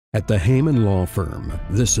At the Haymond Law Firm,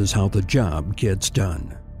 this is how the job gets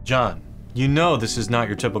done. John, you know this is not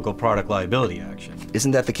your typical product liability action.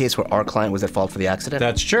 Isn't that the case where our client was at fault for the accident?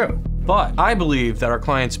 That's true. But I believe that our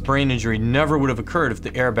client's brain injury never would have occurred if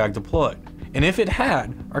the airbag deployed. And if it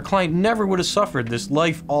had, our client never would have suffered this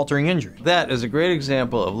life-altering injury. That is a great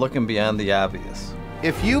example of looking beyond the obvious.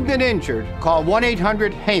 If you've been injured, call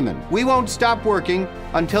 1-800-HAYMOND. We won't stop working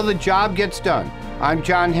until the job gets done. I'm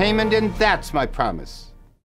John Haymond, and that's my promise.